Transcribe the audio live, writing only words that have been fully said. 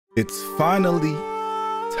It's finally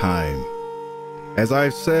time. As I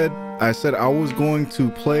said I was going to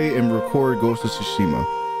play and record Ghost of Tsushima.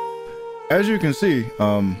 As you can see,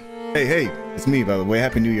 hey, it's me, by the way.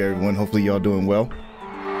 Happy New Year, everyone. Hopefully y'all doing well.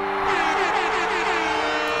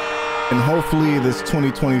 And hopefully this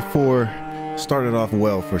 2024 started off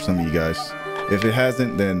well for some of you guys. If it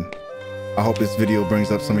hasn't, then I hope this video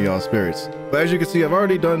brings up some of y'all's spirits. But as you can see, I've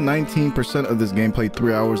already done 19% of this gameplay,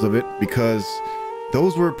 3 hours of it, because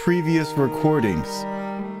those were previous recordings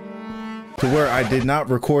to where I did not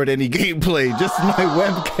record any gameplay, just my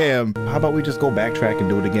webcam. How about we just go backtrack and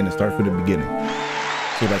do it again and start from the beginning?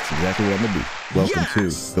 So that's exactly what I'm gonna do. Welcome to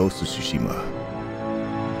Ghost of Tsushima.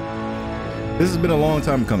 This has been a long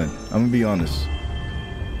time coming, I'm gonna be honest.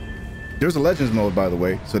 There's a Legends mode, by the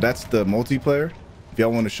way, so that's the multiplayer. If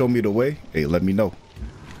y'all want to show me the way, hey, let me know.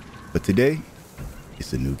 But today,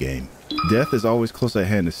 it's a new game. Death is always close at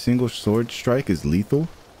hand. A single sword strike is lethal.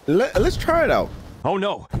 Let's try it out. Oh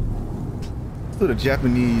no. Let's do the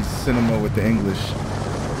Japanese cinema with the English.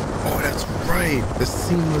 Oh, that's right. The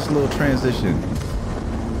seamless little transition.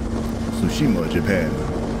 Tsushima, Japan.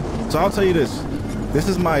 So I'll tell you this. This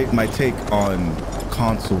is my take on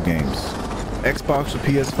console games. Xbox or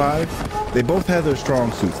PS5, they both have their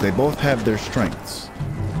strong suits. They both have their strengths.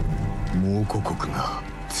 I'll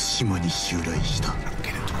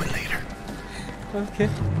get into it later. Okay.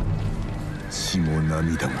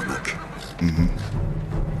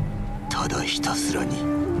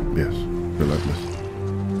 Yes, relentless.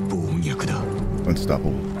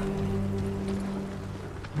 Unstoppable.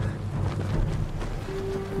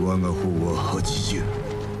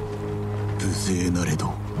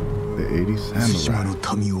 The 80s samurai.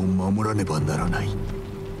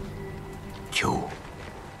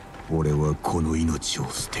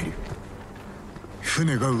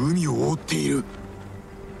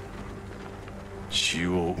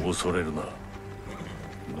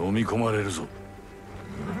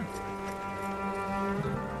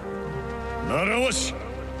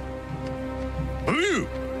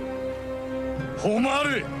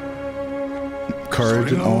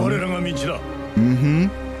 Courage and honor.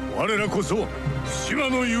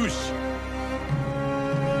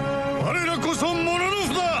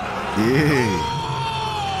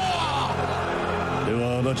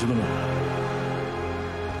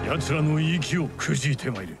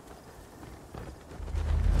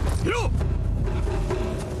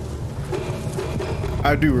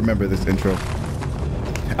 I do remember this intro.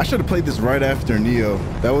 I should have played this right after Neo.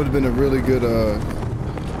 That would have been a really good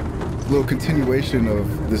little continuation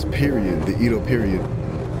of this period, the Edo period.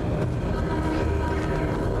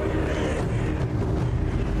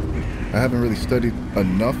 I haven't really studied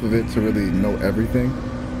enough of it to really know everything,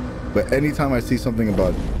 but anytime I see something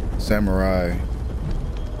about samurai,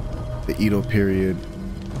 the Edo period,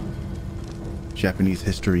 Japanese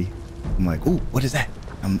history, I'm like, ooh, what is that?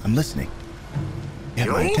 I'm listening. You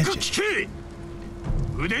have my attention.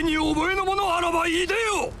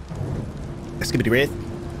 Let's give it a rest.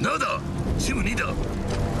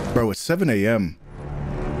 Bro, it's 7 a.m.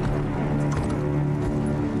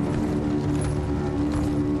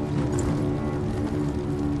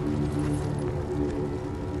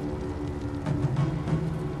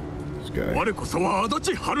 This guy.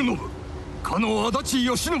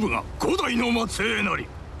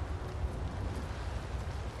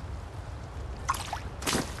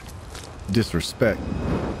 Disrespect.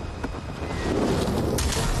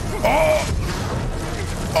 Oh!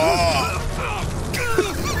 Oh!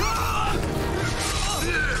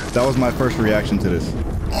 That was my first reaction to this.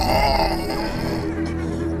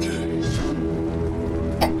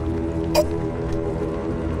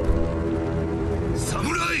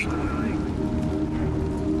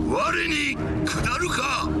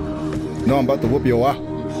 No, I'm about to whoop your ass.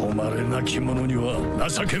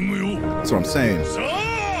 That's what I'm saying.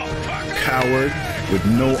 Coward with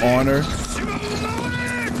no honor.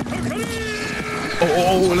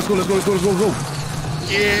 Oh, let's go.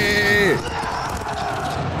 Yeah.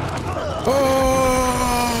 Oh,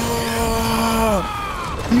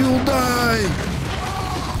 you'll die.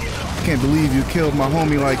 Can't believe you killed my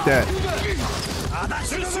homie like that.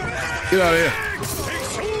 Get out of here.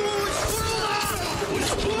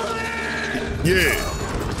 Yeah.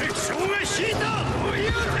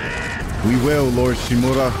 We will, Lord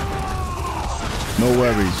Shimura. No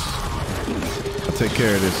worries. I'll take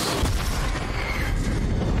care of this.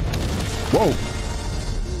 Whoa.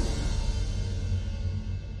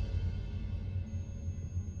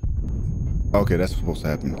 Okay, that's supposed to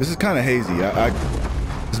happen. This is kind of hazy.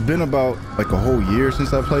 It's been about like a whole year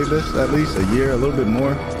since I played this, at least a year, a little bit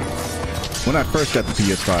more. When I first got the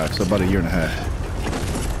PS5, so about a year and a half.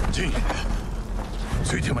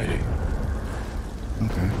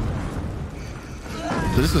 Okay.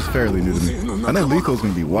 So this is fairly new to me. I know Lethal's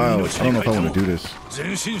gonna be wild. I don't know if I want to do this.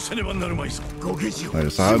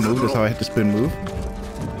 Alright, so how I move, that's how I hit the spin move.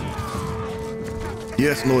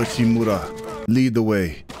 Yes, Lord Shimura, lead the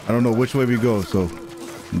way. I don't know which way we go, so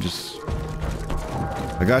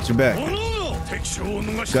I got your back.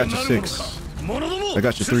 Got your 6. I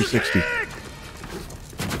got your 360.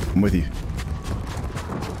 I'm with you.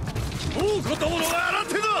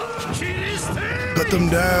 Put them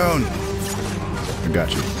down. I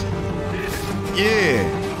got you. Yeah.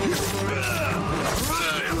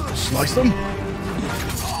 Slice them.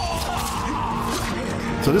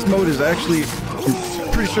 So this mode is actually,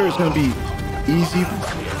 I'm pretty sure it's gonna be easy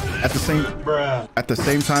at the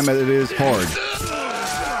same time as it is hard.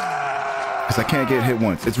 Because I can't get hit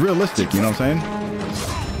once. It's realistic, you know what I'm saying?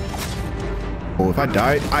 Oh, if I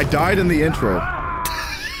died in the intro.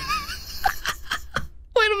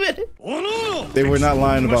 Wait a minute. They were not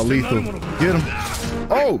lying about Lethal. Get him.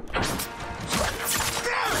 Oh!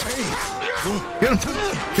 Get him.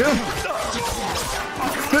 Get him.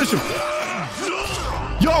 Finish him.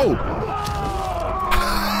 Yo!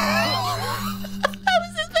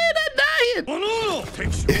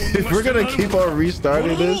 If we're gonna keep on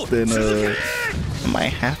restarting this, then I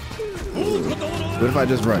might have to. What if I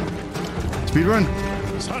just run? Speed run?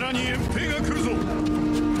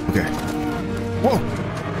 Okay. Whoa!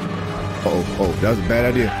 Oh, that was a bad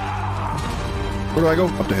idea. Where do I go?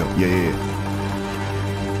 Up the hill. Yeah.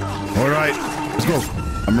 All right, let's go.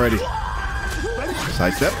 I'm ready.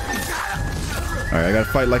 Side step. All right, I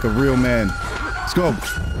gotta fight like a real man. Let's go.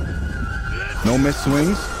 No miss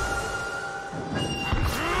swings.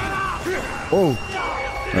 Oh,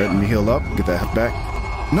 all right, let me heal up, get that back.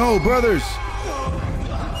 No, brothers.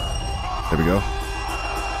 There we go.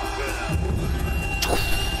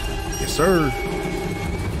 Yes, sir.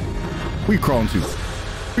 We crawling too.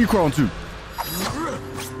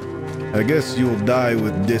 I guess you'll die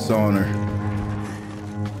with dishonor.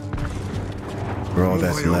 For all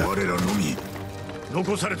that's left.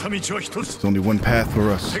 There's only one path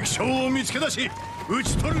for us.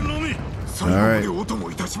 Alright.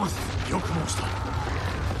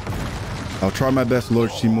 I'll try my best, Lord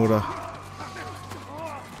Shimura.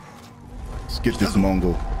 Let's get this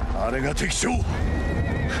Mongol.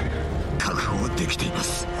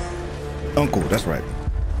 Uncle, that's right.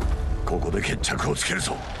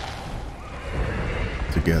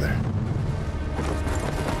 Together.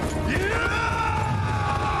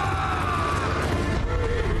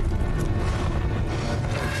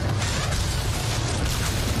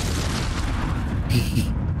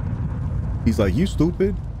 He's like, you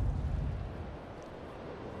stupid.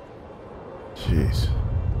 Jeez.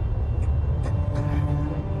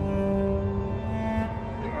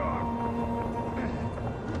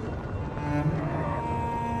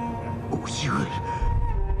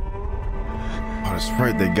 Oh, that's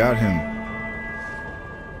right, they got him.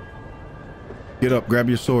 Get up, grab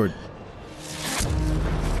your sword.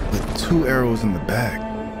 With 2 arrows in the back.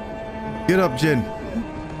 Get up, Jin.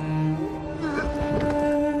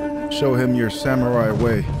 Show him your samurai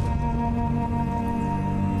way.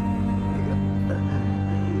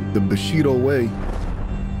 The Bushido way.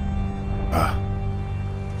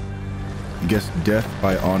 Guess death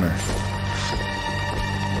by honor.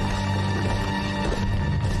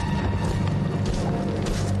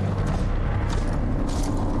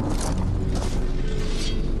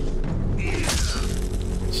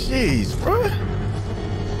 Jeez, bro.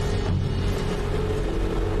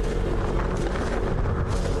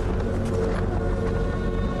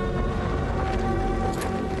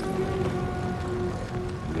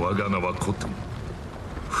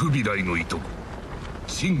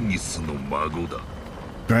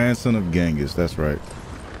 Grandson of Genghis, that's right.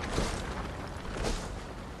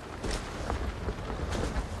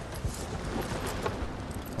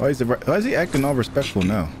 Why is he acting all respectful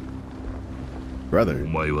now? Brother.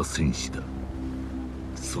 I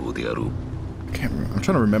can't remember. I'm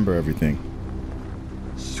trying to remember everything.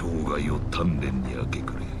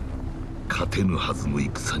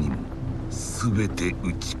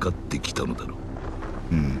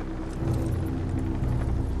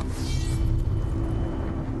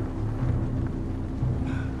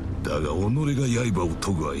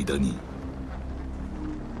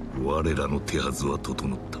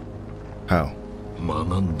 How?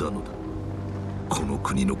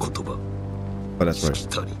 Oh, that's right.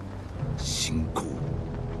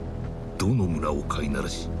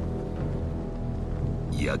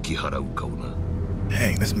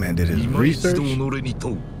 Dang, this man did his research.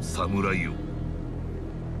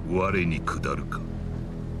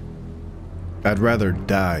 I'd rather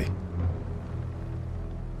die.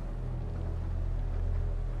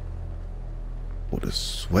 Oh, the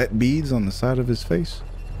sweat beads on the side of his face.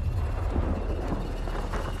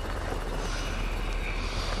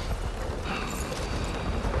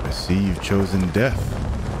 I see you've chosen death.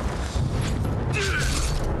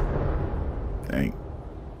 Dang.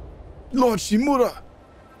 Lord Shimura!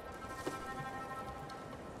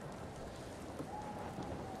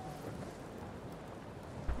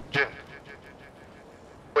 Jin.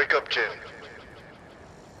 Wake up, Jin.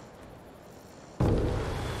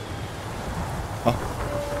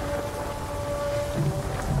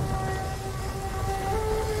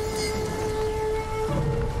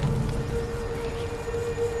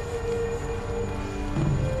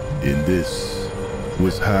 And this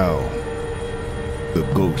was how the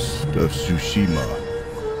ghost of Tsushima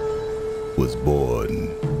was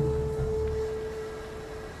born.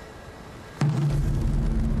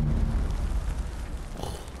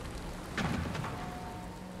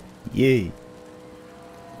 Yay.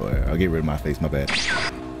 Boy, I'll get rid of my face, my bad.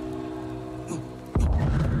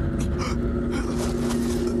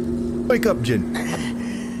 Wake up, Jin.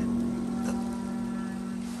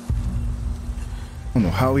 I don't know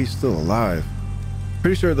how he's still alive.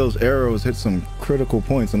 Pretty sure those arrows hit some critical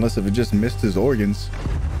points, unless if it just missed his organs.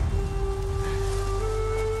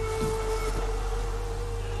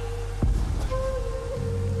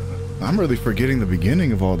 I'm really forgetting the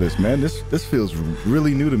beginning of all this, man. This feels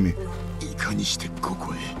really new to me.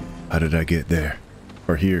 How did I get there?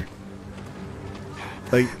 Or here?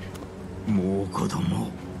 Like,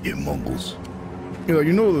 yeah, Mongols.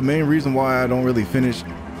 You know the main reason why I don't really finish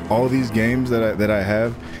all these games that I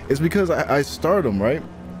have is because I start them, right?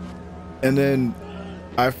 And then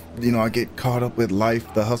I get caught up with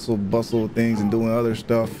life, the hustle bustle of things and doing other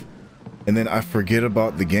stuff. And then I forget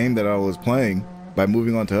about the game that I was playing by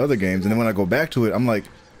moving on to other games. And then when I go back to it, I'm like,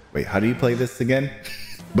 wait, how do you play this again?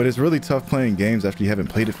 But it's really tough playing games after you haven't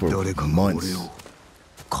played it for months,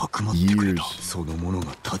 years,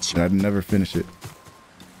 and I'd never finish it.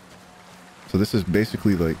 So this is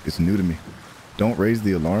basically like, it's new to me. Don't raise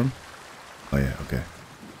the alarm. Oh yeah, okay.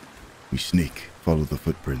 We sneak, follow the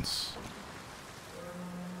footprints.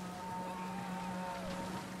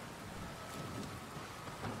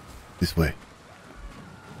 This way.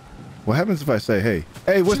 What happens if I say, hey,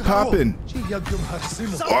 what's poppin'?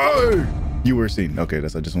 Oh! You were seen. Okay, I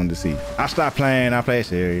just wanted to see. I stopped playing. I play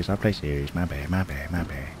serious. My bad.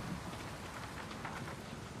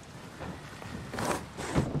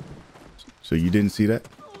 So you didn't see that?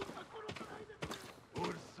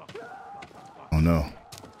 Oh no.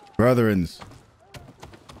 Brethrens.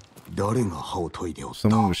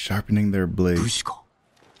 Someone was sharpening their blade. So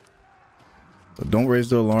don't raise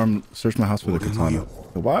the alarm. Search my house for the katana.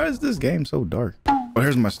 Why is this game so dark? Oh,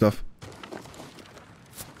 here's my stuff.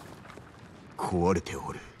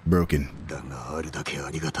 Broken.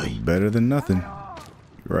 Better than nothing.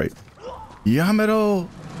 You're right. Yamero!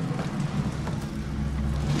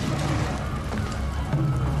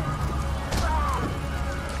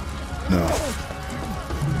 No.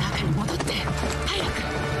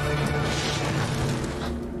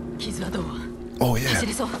 Oh yeah.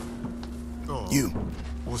 You.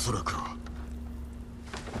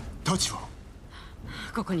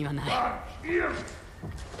 ここにはない。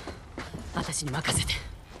私に任せて。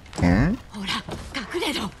ほら、隠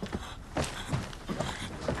れろ。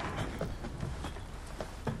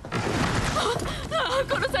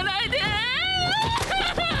殺さないで。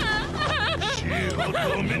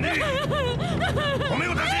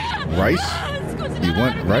Rice? You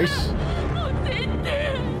want rice?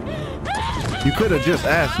 You could have just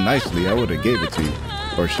asked nicely. I would have gave it to you.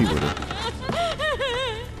 Or she would have.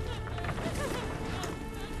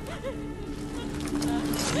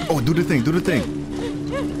 Oh, do the thing, do the thing.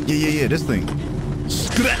 Yeah, this thing.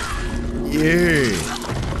 Yeah.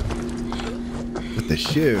 With the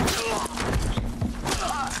shiv.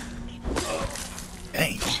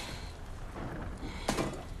 Dang.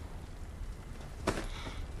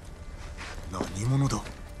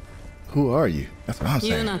 Who are you? That's what I'm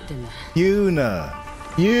saying. Yuna.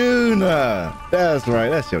 That's right.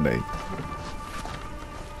 That's your name.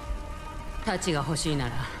 太刀が欲しいな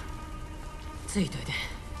らついといて。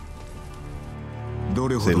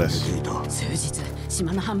 Say less. 数日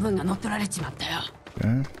島の半分が乗っ取られちまったよ。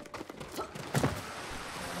 Okay.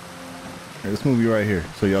 Right, let's move you right here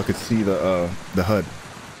so y'all could see the HUD.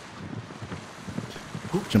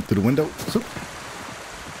 Jump through the window.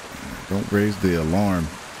 Don't raise the alarm.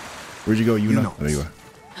 Where'd you go, Yuna? Oh, there you are.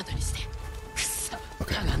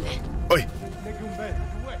 Okay. Oi!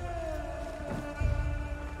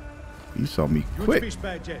 You saw me quick.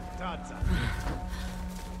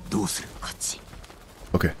 どうする？ こっち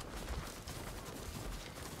Okay.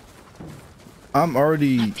 I'm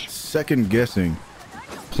already second guessing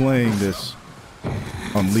playing this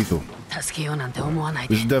on Lethal. 助けようなんて思わない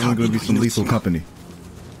で This is definitely going to be some Lethal company.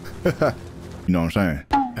 You know what I'm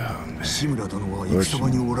saying? 志村殿は戦場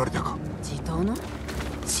におられたか？ 地頭の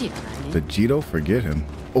知らないね Vegito, forget him.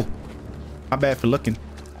 Oh, my bad for looking.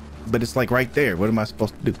 But it's like right there. What am I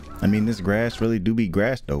supposed to do? I mean, this grass really do be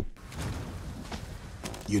grass though.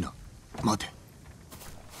 ユナ、待て。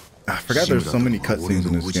 I forgot there's so many cutscenes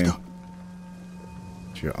in this game.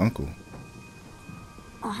 It's your uncle.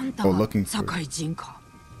 あんた Oh, は looking for- 堺人か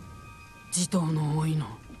地頭の多いの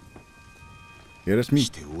Yeah, that's me. し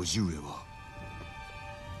て叔父上は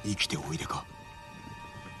生きておいでか？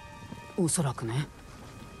おそらくね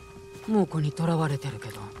猛虎に囚われてるけ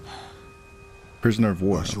ど Prisoner of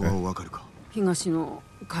war. 場所は Okay. わかるか？東の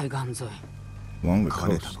海岸沿い Along the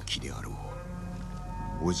金田 coast. の木であろ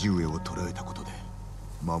う。叔父上を捕らえたことで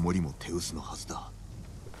守りも手薄のはずだ。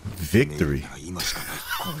 Victory. なら今しかない。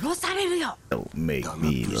殺されるよ Don't make だが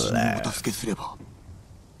me 無事に laugh. お助けすれば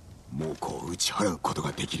猛虎を打ち払うこと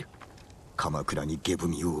ができる。鎌倉に下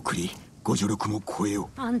文を送りご助力も超えよ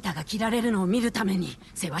あんたが切られるのを見るために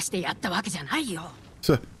世話してやったわけじゃないよ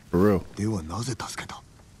For real. う。ではなぜ助けた？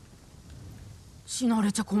死な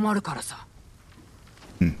れちゃ困るからさ、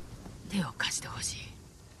うん手を貸してほしい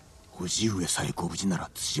叔父上さえご無事なら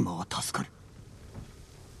対馬は助かる。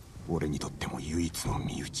俺にとっても唯一の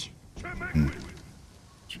身内。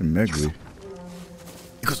 Shimegli.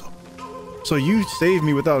 So you saved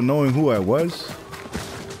me without knowing who I was?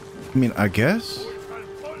 I mean, I guess?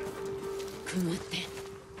 くぐって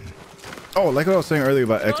Oh, like what I was saying earlier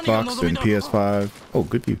about Xbox and PS5. Oh,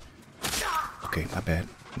 good view. Okay, my bad.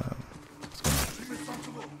 What's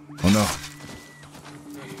going on? Oh no.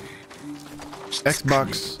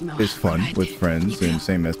 Xbox is fun with friends and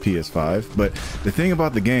same as PS5, but the thing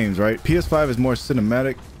about the games, right? PS5 is more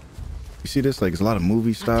cinematic. You see this? Like, it's a lot of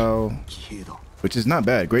movie style, 騎兵だ。 which is not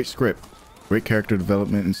bad. Great script, great character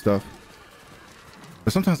development and stuff.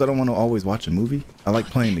 But sometimes I don't want to always watch a movie. I like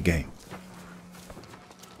playing the game.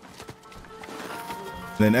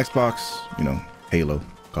 Then Xbox, you know, Halo,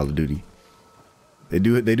 Call of Duty. They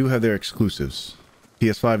do have their exclusives.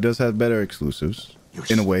 PS5 does have better exclusives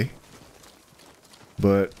in a way,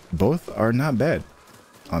 but both are not bad,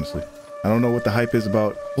 honestly. I don't know what the hype is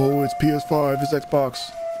about. Oh, it's PS5, it's Xbox.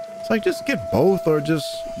 It's like, just get both, or just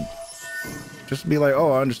be like,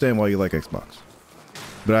 oh, I understand why you like Xbox,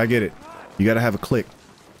 but I get it. You gotta have a click.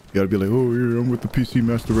 You gotta be like, oh yeah, I'm with the PC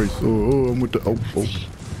Master Race. Oh, I'm with the oh.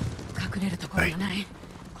 隠れるところがない、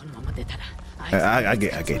このまま出たら I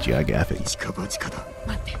get you. I feel you. 近場近だ。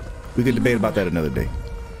 待って We can debate about that another day.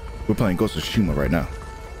 We're playing Ghost of Tsushima right now.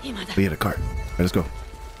 今だ We had a cart. Right, let's go.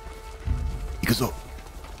 Ikuzo.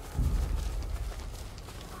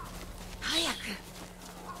 早く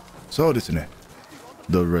So this is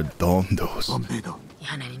the Redondos. 万兵だ。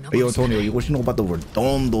屋根に Hey, 登 yo, るしかな Antonio, い what you know about the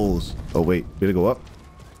Redondos? Oh wait, did it go up?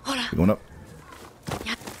 ほら We're going up.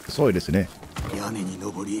 や So this is 屋根に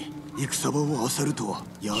登り戦場を漁るとは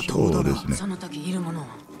野党だな。 So this その時いるものを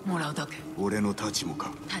もらうだけ俺の太刀も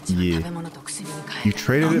か。たちは食べ物と薬に変 You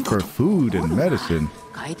える traded it for food and medicine.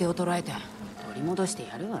 買い手を捕らえて取り戻して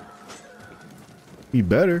やるわ We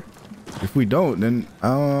better. If we don't, then I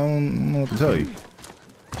don't know what to tell you.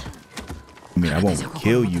 I mean, I won't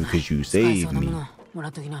kill you because you 使え saved そうなも me. のもら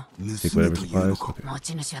っときな Take 盗め whatever というの supplies. か。 Okay. 持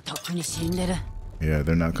ち主はとっくに死んでる Yeah,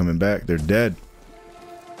 they're not coming back. They're dead.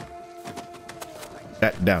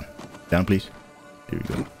 Down. Down, please. Here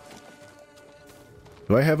we go.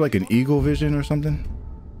 Do I have like an eagle vision or something?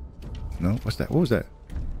 No? What's that? What was that?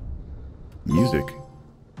 Music.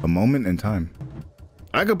 A moment in time.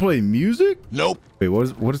 I could play music? Nope. Wait,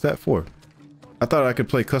 what is that for? I thought I could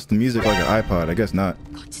play custom music like an iPod. I guess not.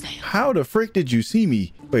 こっちだよ How the frick did you see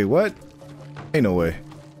me? Wait, what? Ain't no way.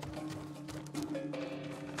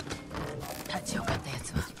 立ちよかったや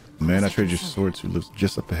つは Man, I traded your sword who lives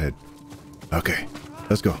just up ahead. Okay,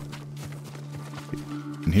 let's go.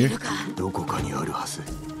 In い here? るかどこかにあるはず。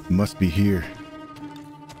 Must be here.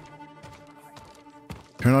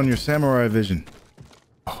 Turn on your samurai vision.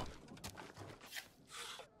 Oh.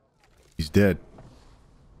 He's dead.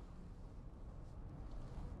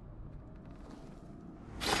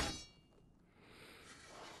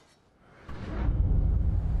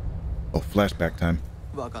 Oh, flashback time.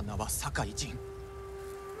 我が名は堺人。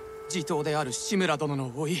地頭である志村殿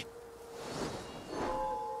の甥。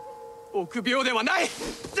臆病ではない。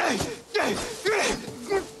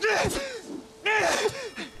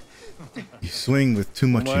You swing with too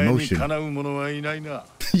much お前に emotion. かなう者はいないな。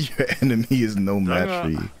Your enemy is no match for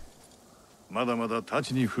you. まだまだ太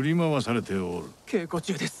刀に振り回されておる。稽古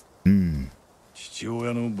中です。父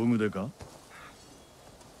親の武具でか？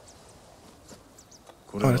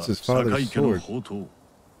これ Oh, は that's his father's 堺家の sword. 宝刀。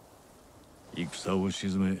戦を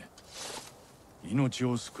鎮め、命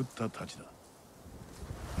を救った太刀だ。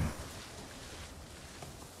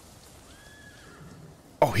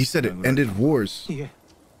Oh, he said it ended wars. いえ、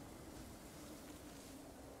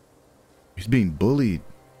 He's being bullied.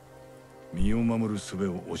 身を守る術を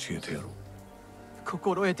教えてやろう。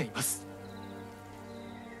心得ています。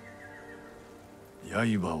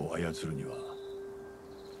刃を操るには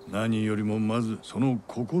何よりもまずその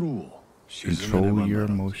心を鎮めねば Control な your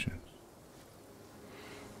らん。 emotions.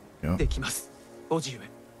 Yep. できます。叔父上。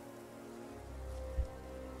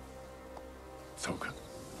そうか。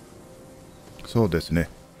そうですね。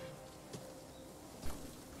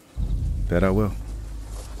That I will.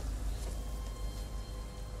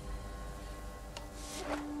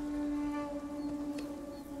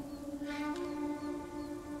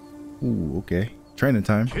 Ooh, okay. Training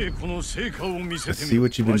time. 稽古の成果を見せ Let's て see み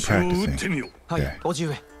what you've been わしを撃って practicing. みよ。はい、 Okay. 叔父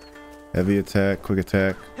上。 Heavy attack, quick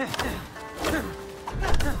attack.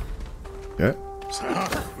 Yeah. さあ、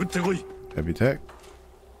撃ってこい。 Heavy attack.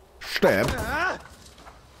 Stab.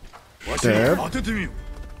 わしを当ててみよ。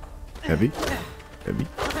 Heavy. Heavy.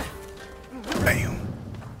 Bam.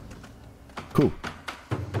 Cool.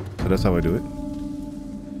 So that's how I do it.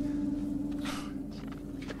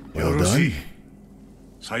 よ Well ろしい done.。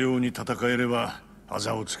さように戦えればあ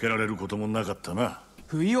ざをつけられることもなかったな。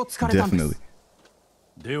不意をつかれたんで Definitely. す。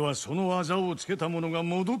ではそのあざをつけた者が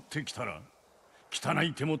戻ってきたら、汚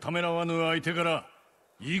い手もためらわぬ相手から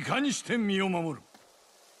いかにして身を守る。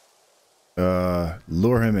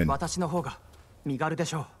 Lure him in. 私の方が身軽で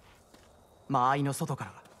しょう。間合いの外か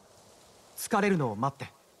ら疲れるのを待っ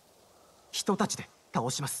て人たちで倒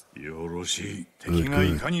します。よろしい。敵が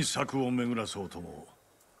いかに策を巡らそうとも、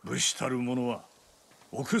武士たる者は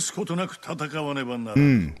臆すことなく戦わねばなら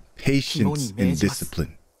ん。Patience and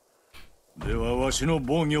discipline. ではわしの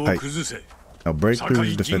防御を崩せ。 Now break through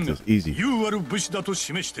堺 his 陣が defenses. Easy. 優ある武士だと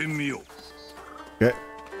示してみよう。 Okay.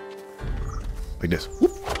 Like this.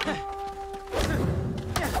 Whoop.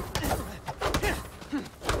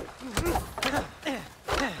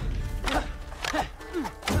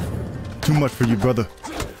 Too much for you, brother.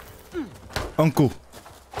 Uncle.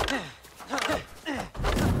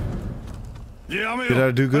 やめ Did よ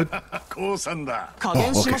I do good? 降参だ。加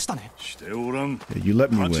減しましたね。しておらん。 You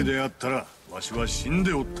let me 勝ち win. であったらわしは死ん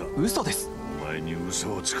でおった。嘘です。お前に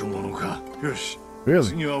嘘をつくものか。よし。 Really?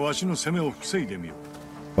 次はわしの攻めを防いでみよ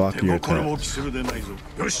う。 Block 手 your 心 attack. を期するでないぞ。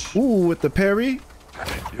よし。 Ooh, with the parry.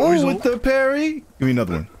 よい Ooh, ぞ。 with the parry. Give me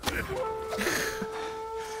another one.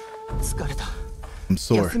 疲れた。 I'm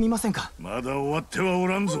sore. 休みませんか。まだ終わってはお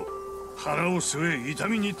らんぞ。腹を据え痛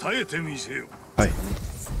みに耐えてみせよ。 Hi.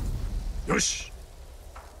 よし。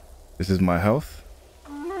 This is my health.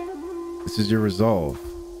 This is your resolve.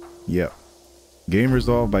 Yep. Gain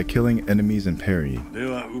resolve by killing enemies and parrying. で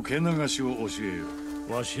は受け流しを教え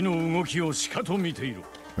よ。わしの動きをしかと見ていろ。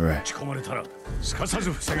 Alright. 打ち込まれたらすかさ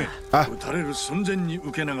ず防げ。あ撃たれる寸前に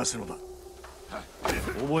受け流すのだ。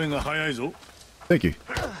覚えが早いぞ。 Thank you.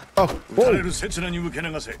 Oh, 撃たれ whoa. る刹那に受け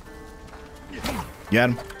流せ。 Got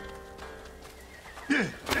him.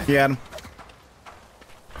 Got him.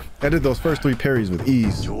 I did those first 3 parries with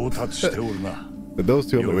ease. 上達しておるな。 But those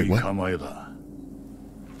 2, I'm 良 like, い wait, what? 構えだ。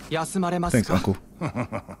休まれます Thanks, か。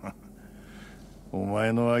 uncle. お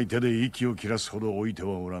前の相手で息を切らすほど置いて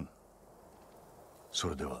はおらん。そ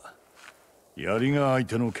れでは槍が相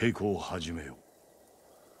手の稽古を始めよ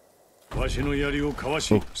う。わしの槍をかわ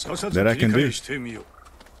し、 Oh, すかさず that I 切 can り do. 返してみよ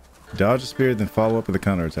Dodge the spear, then follow up with a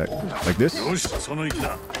counterattack. Like this? う。よし、その息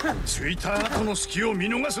だ。ついた後の隙を見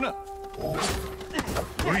逃すな。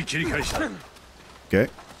良い切り返しだ。 Okay.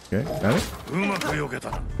 Okay. Got it. うまく避け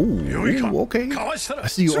たな。 Ooh, 良いか。 ooh, okay. かわしたら I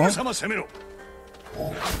す see you ぐ on. さま攻めろ。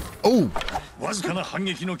 Oh, わずかな反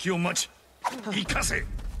撃の気を待ち、生かせ。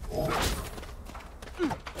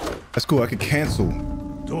 that's cool. I could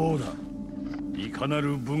cancel. どうだ。いかな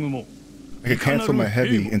る武具も I could cancel my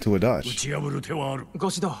heavy into a 打 dodge. ち破る手はある。ご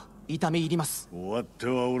指導痛み入ります。終わって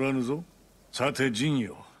はおらぬぞ。さて陣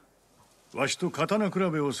よ、わしと刀比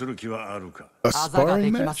べをする気はあるか。 A あざがで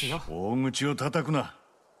sparring きますよ。 match? 大口を叩くな。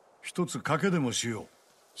一つ賭けでもしよ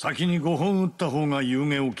う。先に5本打った方が有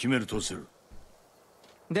名を決めるとする。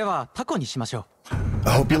ではタコにしましょ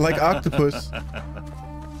I hope you like octopus.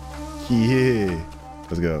 Yeah.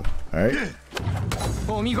 Let's go. All right.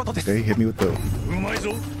 う。お見事です。 Okay, hit me with the. うまい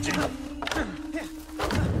ぞ、陣。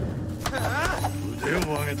腕を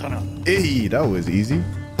上げたな。 Hey, that was easy.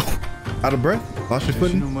 Out of breath? Lost your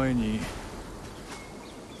footing?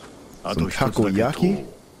 Some takoyaki?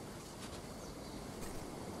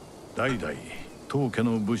 代々当家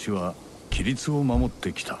の武士は規律を守っ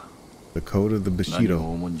てきた。 The code of the 何を Bushido.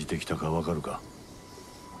 重んじてきたかわかるか。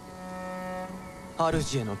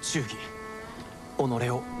主への忠義、己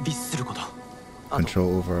を律すること。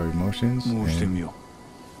 Control over our emotions もうして and みよ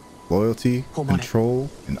loyalty, control,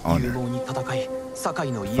 and 勇 honor. 猛に戦い、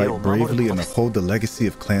堺の家を Fight 守る bravely こと and です。 uphold the legacy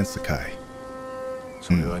of Clan Sakai. う。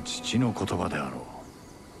それは父の言葉であろ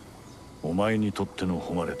う。お前にとっての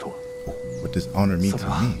誉れとは。 What does honor mean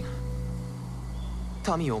to me?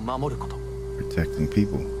 民を守ること。 Protecting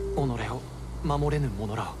people. 己を守れぬ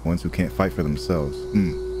者らを。 Ones who can't fight for themselves.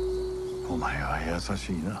 お前は優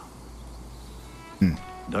しいな。うん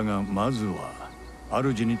だがまずは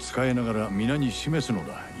主に仕えながら皆に示すの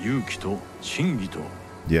だ。勇気と真偽と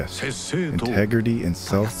Yes. 節制と。 Integrity and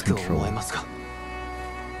たやすく思え self-control. ますが、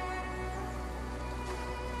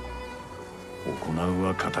行う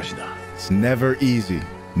は形だ。 It's never easy.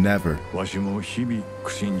 Never. わしも日々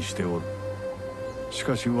苦心しておる。し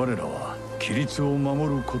かし我らは規律を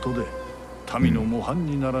守ることで民の模範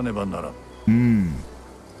にならねばならん。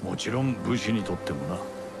もちろん武士にとってもな。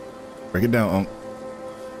 Break it down, Unc.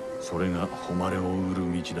 それが誉れを売る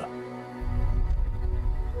道だ。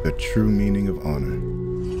 The true meaning of honor.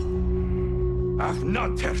 A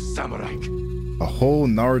whole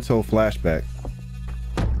Naruto flashback.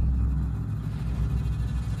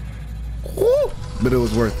 Woo! But it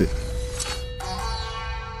was worth it.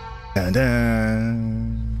 Dun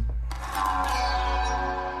dun.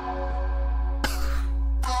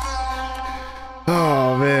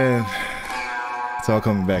 Oh man. It's all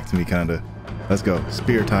coming back to me kinda. Let's go.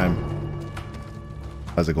 Spear time.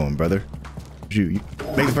 How's it going, brother? You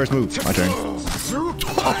make the first move. My turn.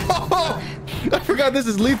 I forgot this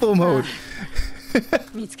is lethal mode.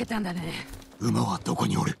 見つけたんだね。馬はどこ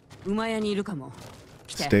におる？馬屋にいるかも。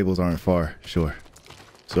来て。 Stables aren't far, sure.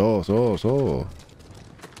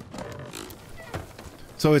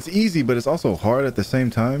 So it's easy, but it's also hard at the same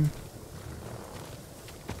time.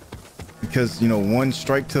 Because, you know, one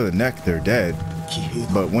strike to the neck, they're dead.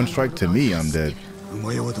 But one strike to me, I'm dead.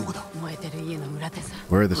 馬屋はどこだ？ 燃えてる家の裏手さ。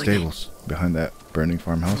 Where are the stables? Behind that burning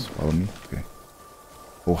farmhouse? Follow me? Okay.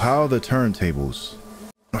 Well, how are the turntables?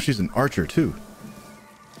 Oh, she's an archer too.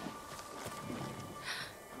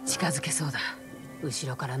 近づけそうだ。後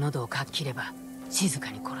ろから喉をかっ切れば静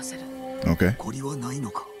かに殺せる。 Okay. こりはない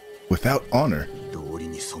のか？ Without honor, 道理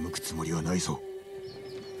に背くつもりはないぞ。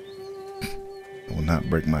 I will not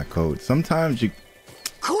break my code. Sometimes you...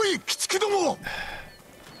 来い、鬼畜ども！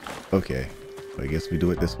 Okay. I guess we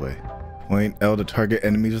do it this way. Point L to target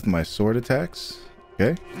enemies with my sword attacks.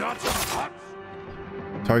 Okay.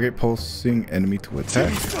 Target pulsing enemy to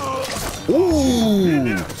attack.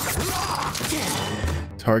 Ooh!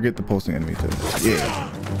 Target the pulsing enemy to... Yeah.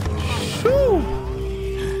 Shoo!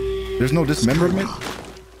 There's no dismemberment?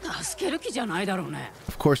 助ける気じゃないだろうね。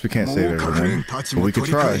 Of course we can't save everyone, but we could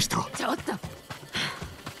try. ちょっと。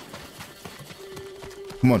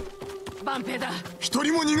 Come on. 万平だ。一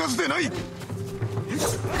人も逃がすでない。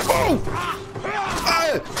 Oh!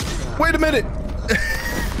 Wait a minute!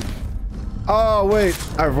 Oh, wait.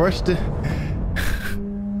 I rushed it.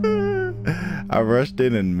 I rushed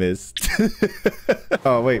in and missed.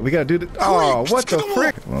 Oh, wait. We gotta do the... Oh, what the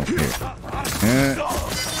frick? Well, here.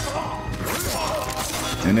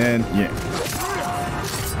 And then, yeah.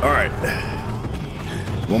 All right.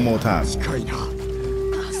 One more time. 近いな。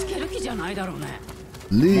 助ける気じゃないだろうね。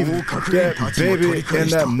 Leave that baby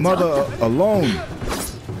and that mother alone.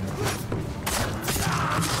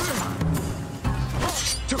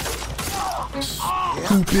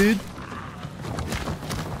 Stupid.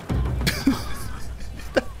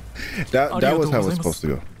 that was how it's supposed to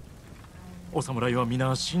go. お侍は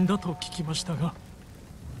皆死んだと聞きましたが。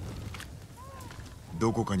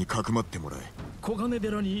どこかにかくまってもらえ。小金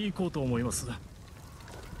寺に行こうと思います。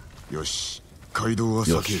よし、街道は避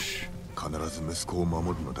ける。よし。必ず息子を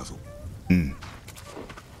守るのだぞ。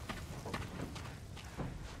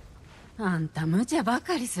あんた無茶ば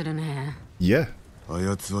かりするね。Yeah. あ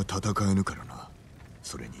やつは戦えぬからな。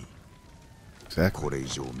それに、 Exactly. これ以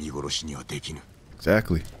上見殺しにはできぬ。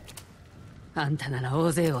 Exactly. あんたなら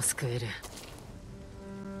大勢を救える。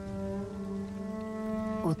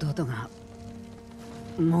弟が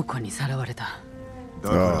猛虎にさらわれた。だ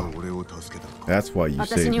から俺を助けたのか。 That's why you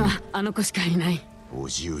私 saved に me. はあの子しかいない。叔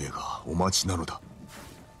父上がお待ちなのだ。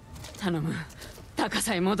頼む。高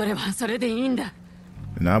さえ戻ればそれでいいんだ。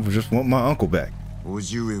 And I just want my uncle back. 叔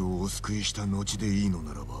父上をお救いした後でいいの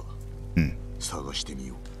ならば、探してみ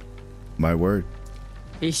よう。 My word.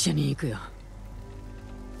 一緒に行くよ。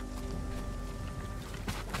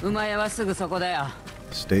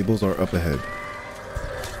Stables are up ahead.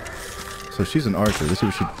 So she's an archer. Let's see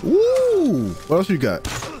what she... Woo! What else you got?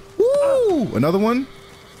 Woo! Another one?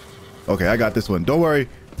 Okay, I got this one. Don't worry.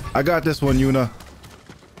 I got this one, Yuna.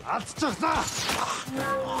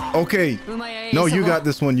 Okay. No, you got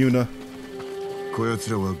this one, Yuna.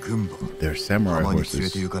 They're samurai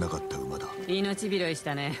horses. Which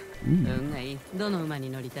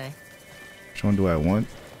one do I want?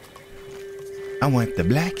 I want the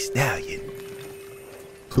black stallion.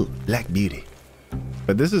 Cool, black beauty.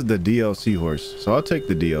 But this is the DLC horse, so I'll take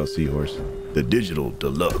the DLC horse. The digital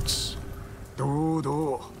deluxe.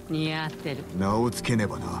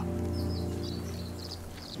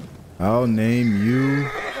 I'll name you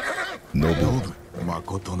Noble.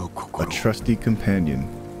 A trusty companion.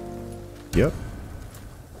 Yep.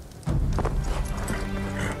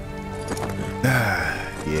 Ah,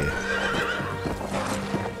 yeah.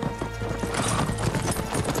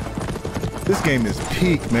 This game is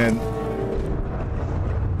peak, man.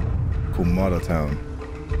 Kumoda Town.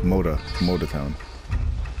 Moda Town.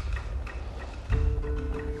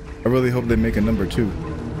 I really hope they make a number 2.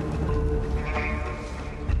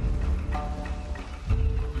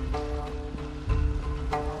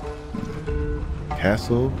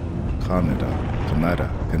 Castle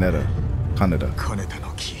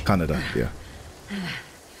Canada, yeah.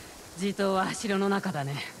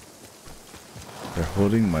 They're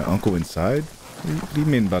holding my uncle inside? What do you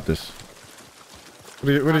mean about this? What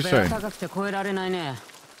are you saying?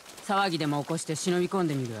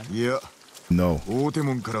 Yeah. No. We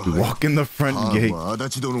walk in the front gate.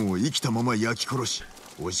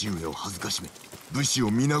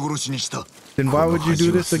 Then why would you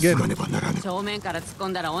do this again?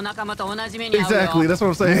 Exactly, that's what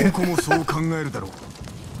I'm saying.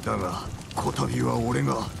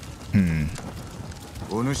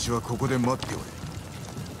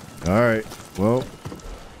 Alright, well.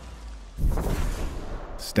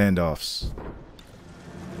 Standoffs.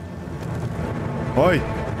 Oi!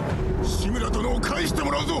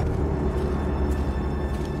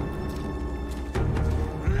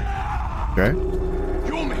 Okay.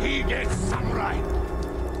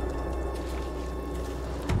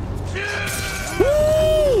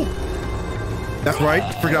 Woo! That's right.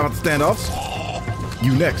 Forgot about the standoffs.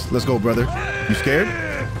 You next. Let's go, brother. You scared?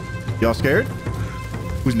 Y'all scared?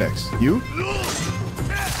 Who's next? You?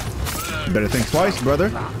 You better think twice,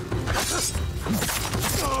 brother.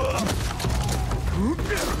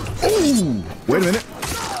 Ooh! Wait a minute.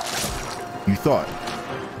 You thought.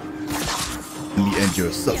 Let me end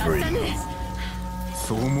your suffering.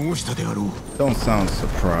 Don't sound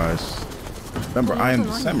surprised. Remember, I am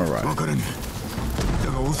the samurai.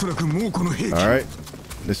 Alright.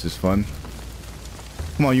 This is fun.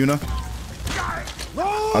 Come on, Yuna.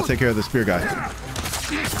 I'll take care of the spear guy.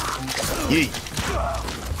 Yeet.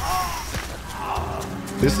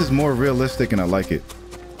 This is more realistic and I like it.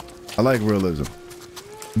 I like realism.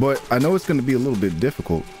 But I know it's going to be a little bit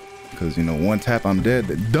difficult. Because, you know, one tap, I'm dead.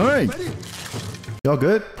 Dang! Y'all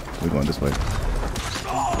good? We're going this way.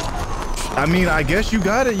 I mean, I guess you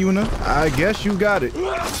got it, Yuna. I guess you got it.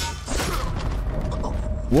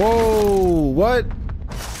 Whoa, what?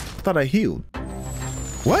 I thought I healed.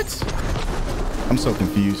 What? I'm so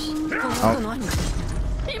confused.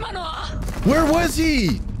 Where was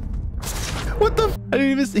he? What the? I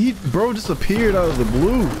didn't even see. Bro just appeared out of the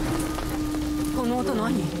blue.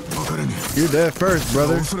 You're dead first,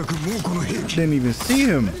 brother. Didn't even see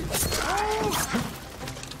him.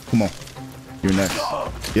 Come on. You're next.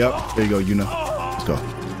 Yep. There you go, Yuna. Let's go.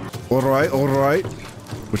 All right. All right.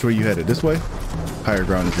 Which way you headed? This way? Higher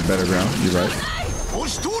ground is your better ground. You're right.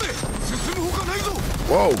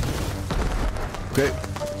 Whoa. Okay.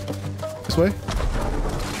 This way?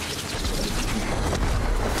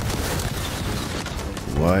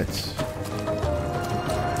 What?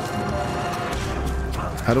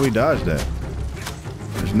 How do we dodge that?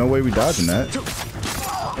 There's no way we dodging that.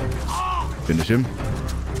 Finish him.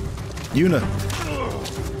 Yuna.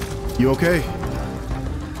 You okay?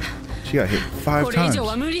 She got hit 5 times.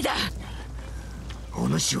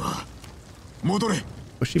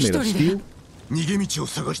 Was she made of steel?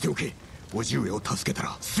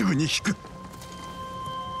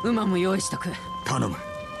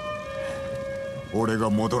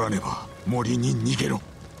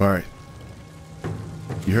 Alright.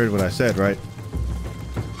 You heard what I said, right?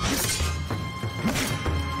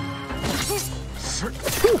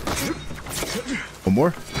 One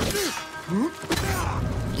more?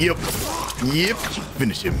 Yep. Yep.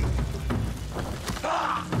 Finish him.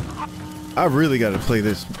 I really got to play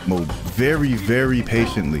this mode very, very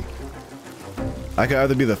patiently. I can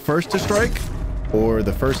either be the first to strike or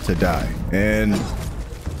the first to die. And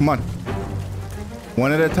come on,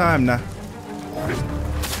 one at a time now.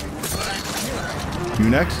 You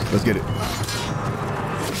next? Let's get it.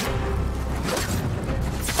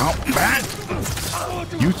 Oh, man.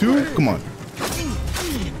 You too? Come on.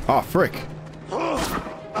 Oh, frick.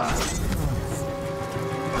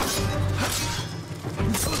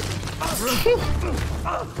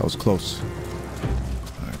 That was close.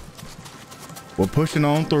 All right. We're pushing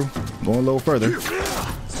on through. Going a little further.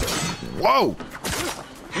 Whoa!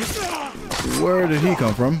 Where did he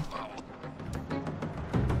come from?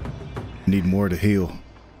 Need more to heal.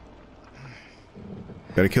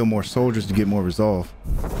 Gotta kill more soldiers to get more resolve.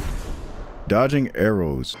 Dodging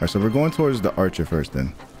arrows. All right, so we're going towards the archer first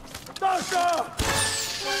then.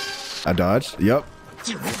 I dodged. Yep.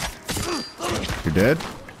 You're dead.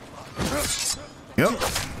 Yep.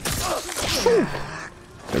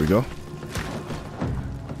 There we go.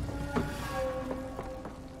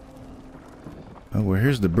 Oh, well,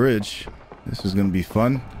 here's the bridge. This is gonna be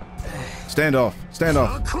fun. Stand off. Stand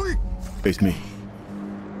off. Face me.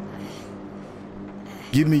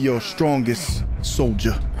 Give me your strongest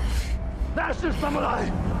soldier.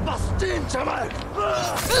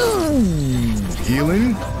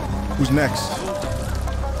 Healing. Who's next?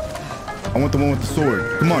 I want the one with the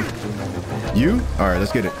sword. Come on. You? All right,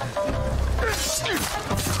 let's get it.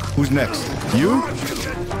 Who's next? You?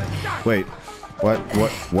 Wait.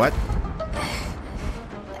 What?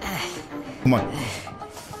 Come on.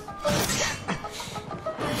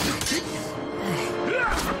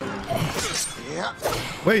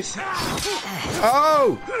 Wait.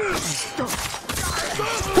 Oh!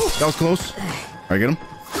 That was close. All right, get him.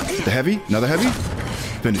 Get the heavy. Another heavy.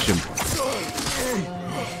 Finish him.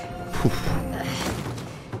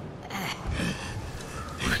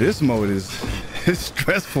 This mode is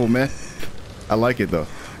stressful, man. I like it though.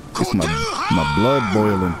 It's my blood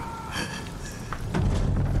boiling.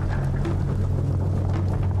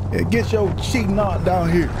 Yeah, get your cheek knot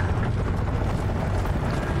down here.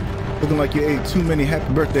 Looking like you ate too many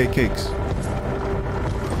happy birthday cakes.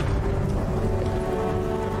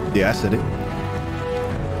 Yeah, I said it.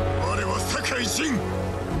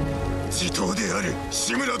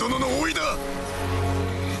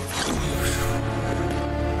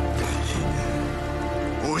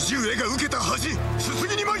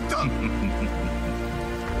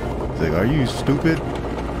 Like, are you stupid?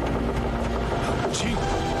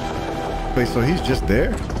 Wait, so he's just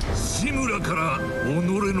there?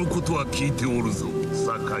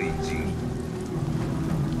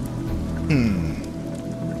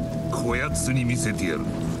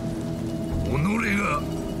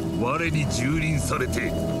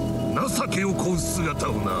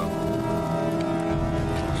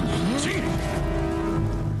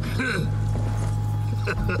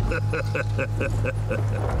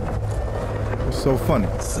 It's so funny.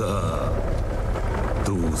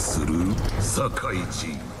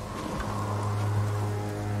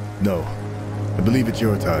 No, I believe it's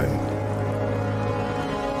your time.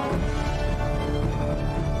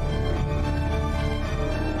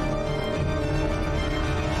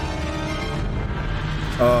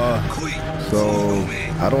 So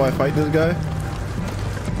how do I fight this guy?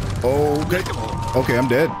 Okay. Okay, I'm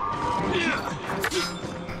dead.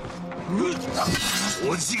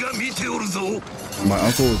 My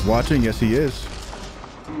uncle is watching. Yes, he is.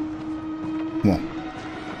 Come on.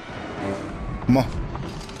 Come on.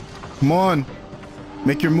 Come on.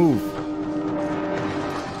 Make your move.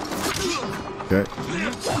 Okay.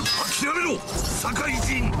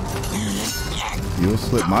 You'll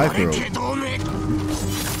slit my throat.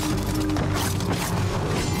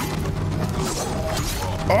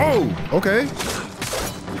 Oh, okay.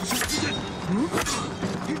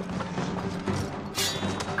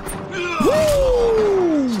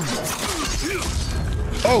 Woo!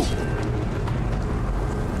 Oh.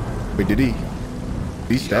 Wait, did he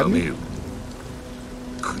stab me?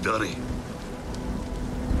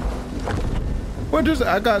 What just,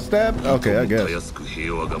 I got stabbed? Okay, I guess.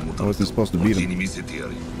 I wasn't supposed to beat him.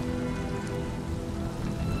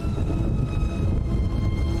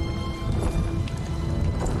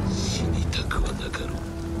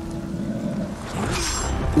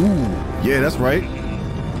 Ooh, yeah, that's right.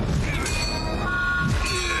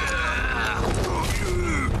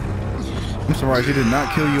 I'm surprised he did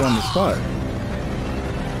not kill you on the spot.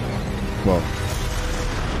 Well,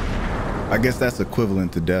 I guess that's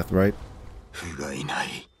equivalent to death, right?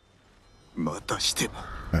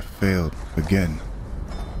 I failed again.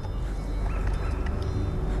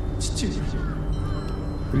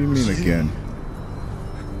 What do you mean again?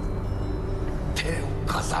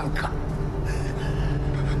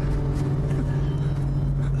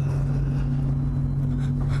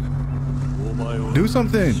 Do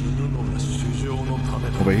something.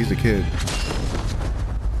 Oh, wait, he's a kid.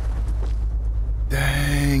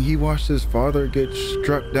 Dang, he watched his father get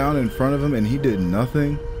struck down in front of him and he did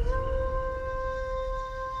nothing.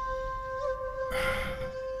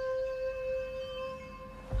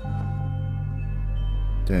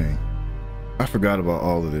 Dang, I forgot about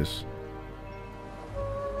all of this.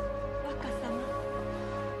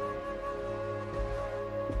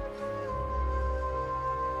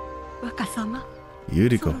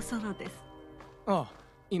 Yuriko. ああ、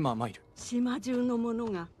今参る。島中の者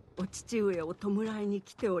がお父上を弔いに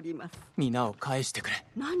来ております。皆を返してくれ。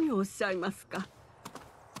何をおっしゃいますか。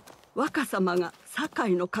若様が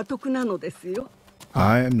堺の家督なのですよ。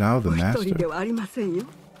I am now the お一人で master. はありませんよ。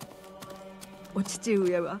お父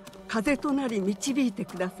上は風となり導いて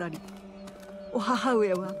くださり、お母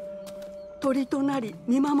上は鳥となり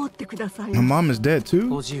見守ってください My ます。 mom is dead too.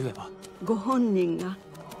 叔父上はご本人が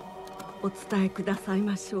お伝えください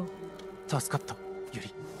ましょう。助かった、ユ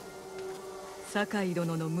リ。堺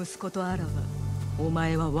殿の息子とあらば、お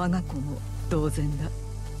前は我が子も同然だ。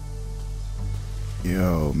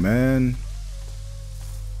Yo, man.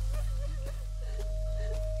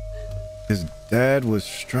 His dad was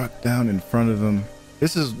struck down in front of him.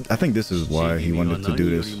 I think this is why he wanted to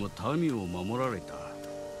do this.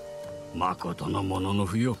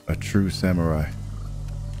 A true samurai.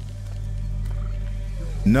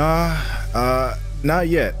 Nah, not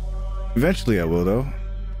yet. Eventually I will though.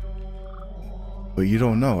 But you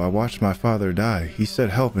don't know, I watched my father die. He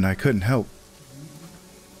said help and I couldn't help.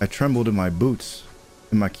 I trembled in my boots,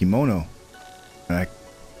 in my kimono, and I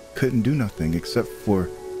couldn't do nothing except for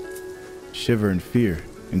shiver in fear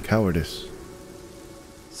and cowardice.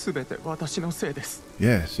 すべて私のせいです。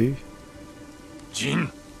Yeah, see? ジ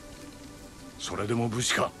ン、それでも武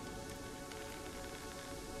士か。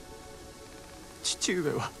父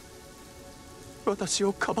上は私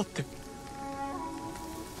をかばって。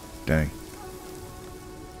Dang.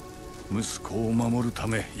 息子を守るた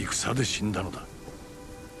め戦で死んだのだ。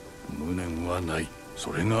無念はない。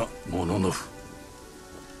それがモノノフ。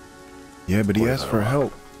Yeah, but he asked for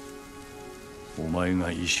help. お前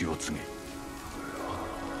が意志を告げ。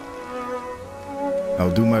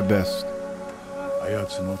I'll do my best. あや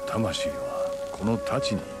つの魂はこの太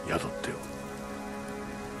刀に宿っておる。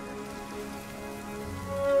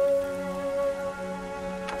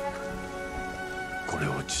これ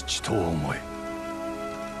を父と思え。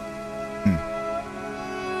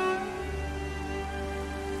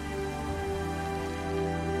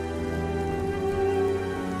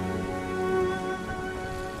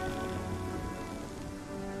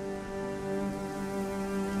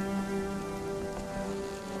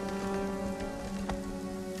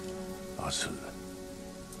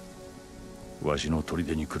わしの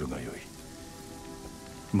砦に来るがよい。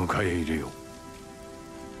迎え入れよう。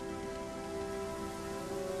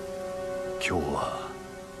今日は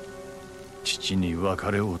父に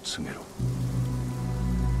別れを告げろ。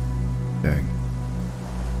Dang.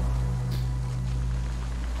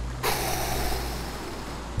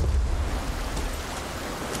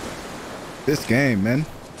 This game, man.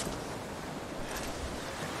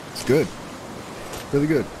 It's good. Really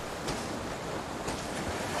good.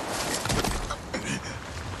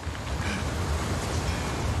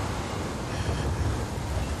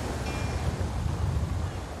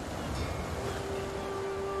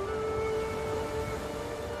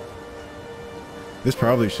 This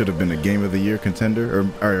probably should have been a Game of the Year contender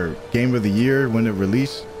or Game of the Year when it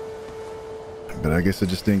released, but I guess it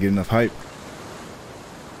just didn't get enough hype.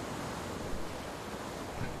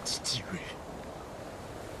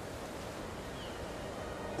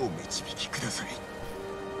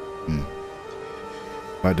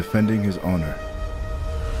 By defending his honor.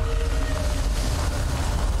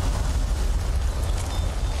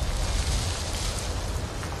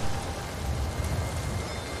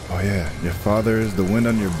 Oh yeah, your father is the wind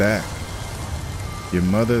on your back. Your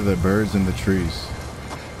mother, the birds in the trees.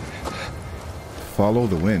 Follow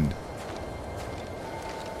the wind.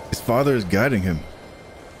 His father is guiding him.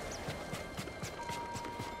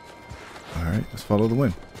 All right, let's follow the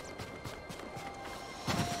wind.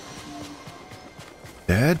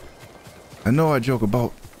 Dad, I know I joke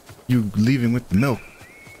about you leaving with the milk,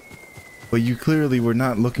 but you clearly were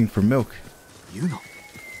not looking for milk. You know.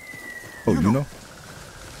 Oh, you know?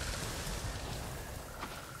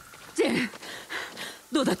 ジェン、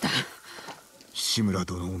どうだった？志村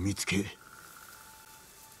殿を見つけ、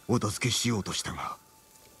お助けしようとしたが、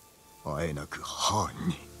あえなくハーン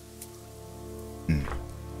に。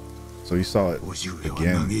So you saw it 叔父上は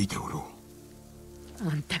again. 嘆いておろう。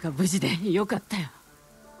あんたが無事でよかったよ。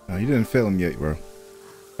No, you didn't fail him yet, bro.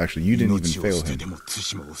 Actually, you didn't even fail him.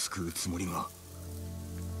 対馬を救うつもりが、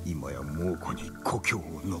今や猛虎に故郷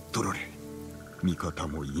を乗っ取られ、味方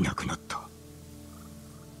もいなくなった。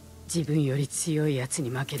自分より強いやつに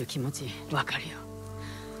負ける気持ちわかるよ。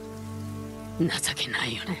情けな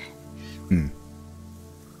いよね。うん。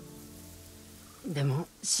でも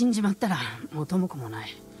死んじまったら元も子もな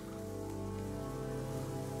い。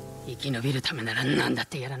生き延びるためなら何だっ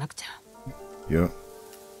てやらなくちゃ。いや。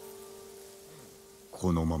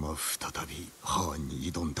このまま再びハーン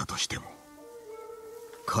に挑んだとしても、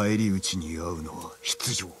返り討ちに遭うのは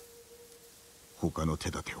必定。他の手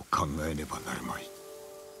立てを考えねばなるまい。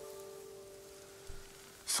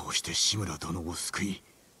そうして志村殿を救い、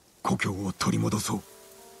故郷を取り戻そう。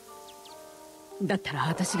だったら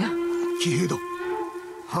私が。騎兵だ。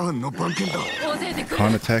ハーンの番犬だ。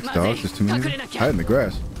Khan attacks dogs. There's too many. Hide in the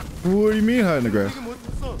grass. What do you mean hide in the grass?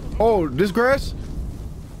 Oh, this grass?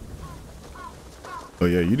 Oh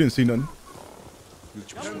yeah, you didn't see nothing.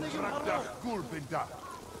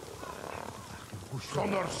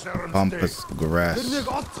 Pampas grass.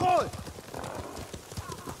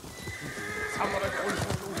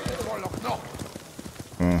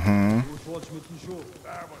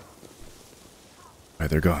 Alright,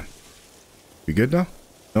 they're gone. You good now?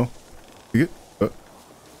 No? You good?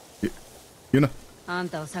 You know? あん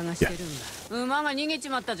たを探してるんだ。馬が逃げち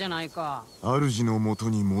まったじゃないか。主の元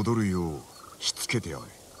に戻るようしつけてあ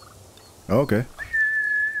れ。Okay.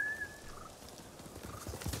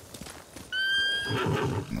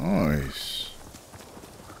 Nice.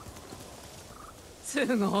 す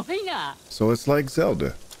ごいな。 So it's like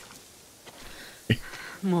Zelda.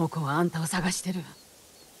 猛虎はあんたを探してる。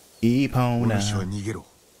いいパウナお主は逃げろ。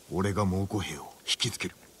俺が猛虎兵を引きつけ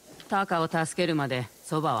る。タカを助けるまで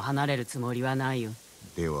そばを離れるつもりはないよ。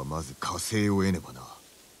ではまず加勢を得ねばな。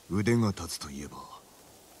腕が立つといえば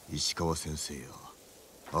石川先生や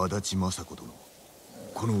足立政子殿、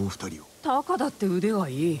このお二人を。タカだって腕が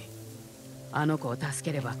いい。あの子を助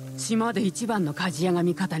ければ島で一番の鍛冶屋が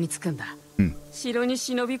味方につくんだ。城に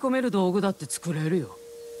忍び込める道具だって作れるよ。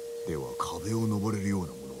では壁を登れるような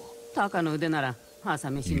ものは。タカの腕なら朝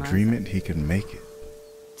飯前。 You dream it, he can make it.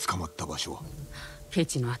 捕まった場所はケ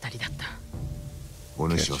チのあたりだった。お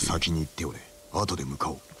主は先に行っておれ。後で向か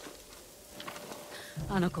おう。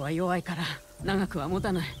あの子は弱いから長くは持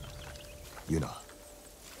たない。ユナ、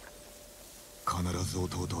必ず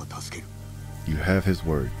弟は助ける。 You have his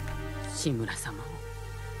word. 志村様を。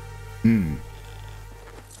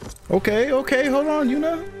Okay, okay, hold on,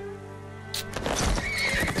 Yuna.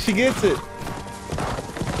 She gets it.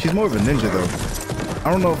 She's more of a ninja though.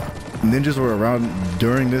 I don't know if ninjas were around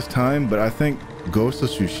during this time, but I think Ghost of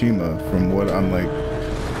Tsushima, from what I'm like,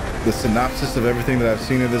 the synopsis of everything that I've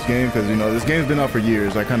seen of this game, because you know this game's been out for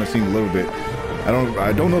years. I kind of seen a little bit. I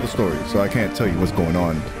don't know the story, so I can't tell you what's going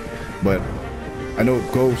on. But I know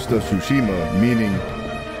Ghost of Tsushima, meaning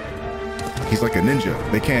he's like a ninja.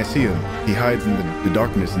 They can't see him. He hides in the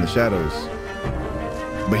darkness and the shadows.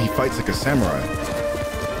 But he fights like a samurai,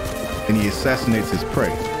 and he assassinates his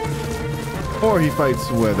prey, or he fights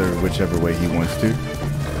whichever way he wants to.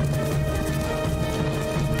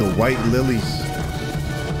 The white lilies.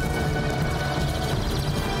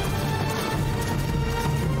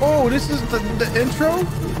 Oh, this is the intro?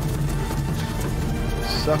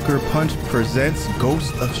 Sucker Punch presents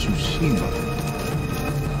Ghost of Tsushima.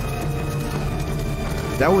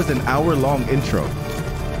 That was an hour-long intro.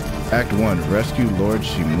 Act 1, Rescue Lord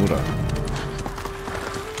Shimura.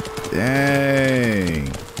 Dang.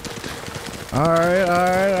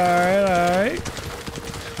 Alright.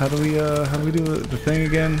 How do we do the thing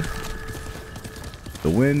again? The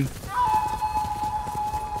win.